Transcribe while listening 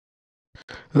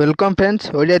Welcome friends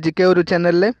Odia GK गुरु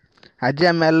channel रे आज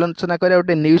आम आलोचना करिया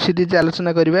गोटे न्यू सीरीज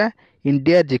आलोचना करिया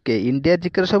इंडिया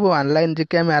जीके सब ऑनलाइन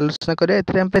जीके आम आलोचना करिया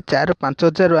एथिरे हम 4-5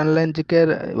 हजार ऑनलाइन जीके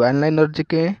ऑनलाइन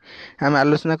जीके आम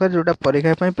आलोचना कर जोटा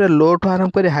परीक्षा पई पूरा लो टू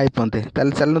आरंभ करी हाई पहुंचे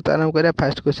ताले चलो आरंभ करिया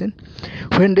first question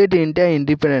when did India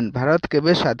independent Bharat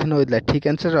केबे स्वाधीन होइला ठीक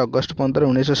आंसर अगस्त 15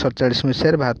 1947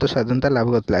 मसीह भारत स्वाधीनता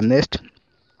लाभ करथिला next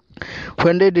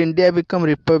when did India become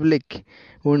Republic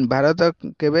Bharat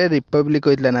केबे रिपब्लिक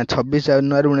होइतला ना 26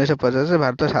 जनवरी 1950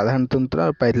 भारत साधारणतंत्र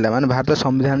पाइतला माने भारत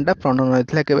संविधान टा प्रणयन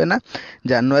होइतला केबे ना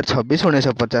जनवरी 26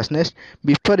 1950 next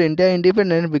before India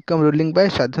independent become ruling bye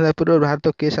स्वाधीनता पूर्व भारत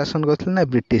के शासन करथिले ना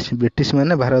ब्रिटिश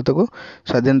माने भारत को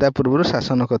स्वाधीनता पूर्व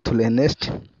शासन करथिले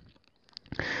next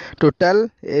total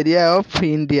area of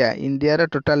India रा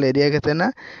टोटाल एरिया केते ना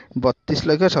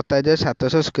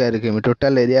 32,27,700 square kilometre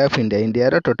total area of India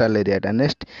रा टोटाल एरिया टा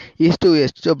नेक्स्ट ईस्ट टू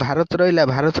वेस्ट जो भारत रहिला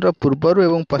भारत रो पूर्व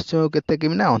एवं पश्चिम केते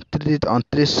किमी ना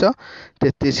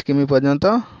 2933 किमी पर्यंत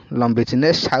लंबी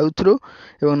नेक्स्ट साउथ रो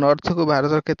एवं नॉर्थ को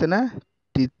भारत केते ना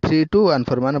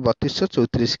 3214 माने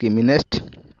 3234 किमी next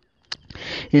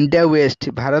India waste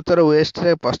Bharat waste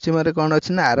रे पश्चिम रे कौन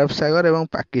अच्छी ना अरब सागर एवं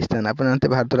पाकिस्तान आप जानते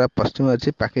भारत पश्चिम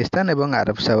अच्छी पाकिस्तान एवं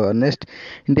अरब सागर नेक्स्ट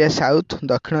इंडिया साउथ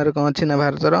दक्षिण रे कौन अच्छी ना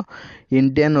भारत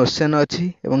इंडियन ओशन अच्छी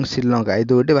एवं श्रीलंका ये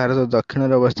दुटी भारत दक्षिण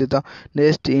रे अवस्थित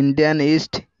नेक्स्ट इंडियन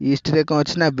ईस्ट ईस्ट रे कौन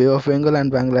अच्छी ना बे ऑफ बेंगल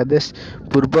एंड बांग्लादेश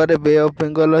पूर्व रे बे ऑफ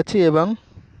बेंगल अच्छी एवं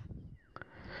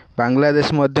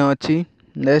बांग्लादेश मध्य अच्छी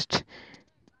next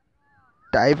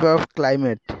type of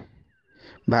climate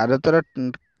Bharat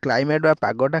climate बा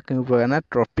पागटा क्यों प्रकार ना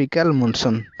ट्रॉपिकल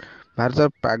मॉनसून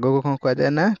भारत पाग को कौन कह जाए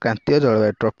ना क्रांतीय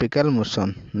जलवायु tropical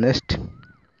monsoon next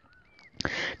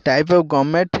type of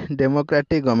government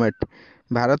democratic government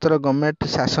Bharat government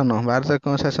शासन भारत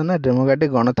कौन शासन है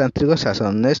डेमोक्रेटिक गणतांत्रिक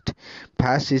शासन next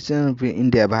fast citizen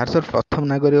India Bharat प्रथम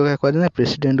नागरिक कह जाए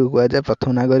प्रेसिडेंट को कह जाए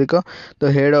प्रथम नागरिक तो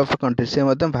हेड ऑफ कंट्री से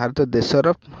भारत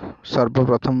देशर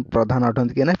सर्वप्रथम प्रधान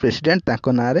अटंती कि प्रेसिडेंट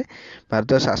ताको नाँ रे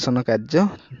भारत शासन कार्य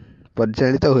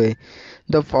परिचालित हुए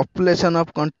the population of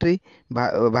country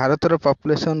Bharat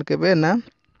population केबे ना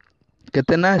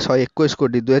केते ना 121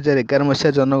 कोटी 2011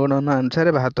 मसीहा जनगणना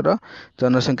अनुसार भारत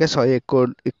जनसंख्या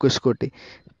 121 कोटी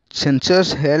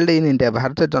census held in India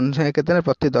Bharat जनसंख्या केते ना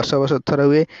प्रति 10 वर्ष थर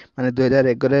हुए माने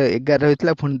 2011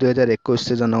 होइतला पुनी 2021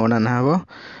 से जनगणना हबो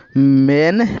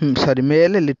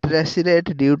mail literacy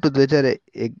rate due to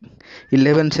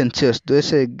 2011 census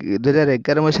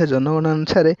 2011 मसीहा जनगणना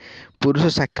अनुसार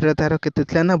पुरुष साक्षरता हार केते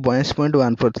थिला ना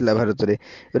 22.14 थिला भारत रे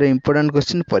एरे इंपोर्टेंट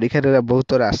क्वेश्चन परीक्षा रे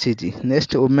बहुत थर आसीची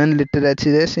next women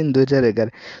literacy rate in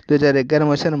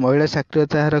 2011 मसीहा महिला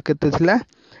साक्षरता हार केते थिला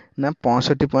ना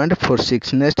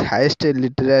 65.46 next highest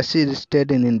literacy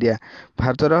state in India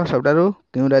Bharat सबटारू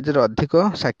क्यों राज्य अधिक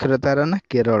साक्षरतार ना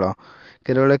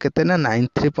केरल केते ना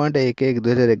 93.11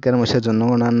 2011 मसीहा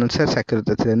जनगणना अनुसार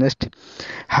साक्षरता थे next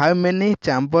how many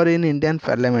chamber in Indian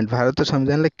parliament Bharat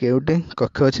संविधान केउटी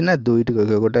कक्ष अच्छी ना दुईटी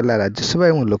कक्ष गोटे राज्यसभा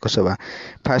और Lok Sabha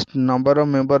fast number of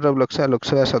member of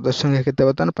Lok Sabha सदस्य संख्या केते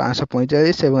बर्तमान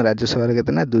 545 और राज्यसभा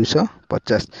केते ना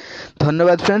 250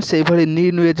 धन्यवाद फ्रेंड्स से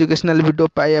न्यू एजुकेशनल वीडियो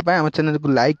पाइबा आम चैनल को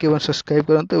लाइक और सब्सक्राइब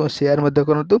करंतु और शेयर मध्य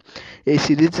करंतु ए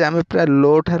सीरीज आम पूरा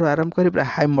लो ठार आरंभ करी पूरा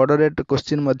हाई मॉडरेट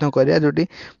क्वेश्चन मध्य करिया जोटी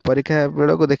परीक्षा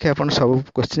बेल को देखिए आप सब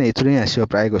क्वेश्चन ये आसो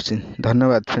प्राय क्वेश्चन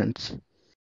धन्यवाद फ्रेंड्स।